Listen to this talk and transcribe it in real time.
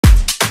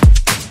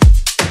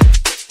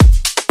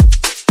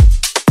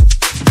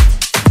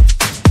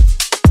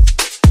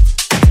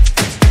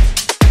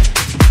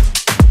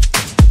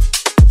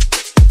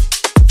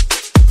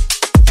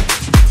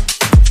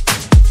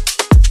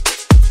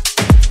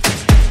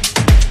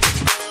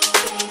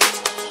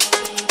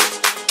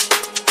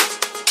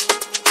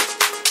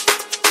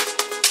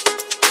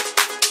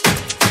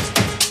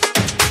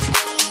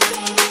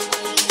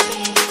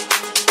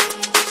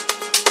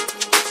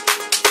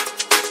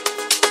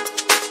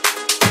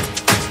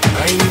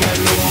ain't got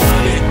no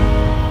money,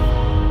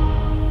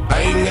 I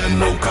ain't got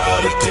no car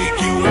to take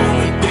you on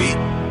a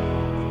date.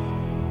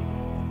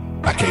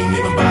 I can't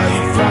even buy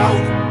you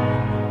flowers,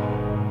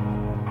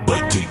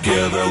 but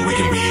together we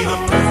can be the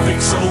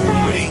perfect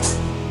soulmates.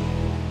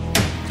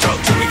 Talk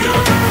to me,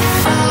 girl.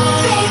 Oh,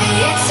 baby,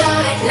 it's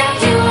alright now.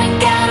 You ain't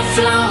got a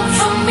flaw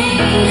for me.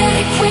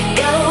 If we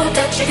go,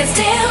 that you can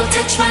still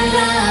touch my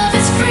love.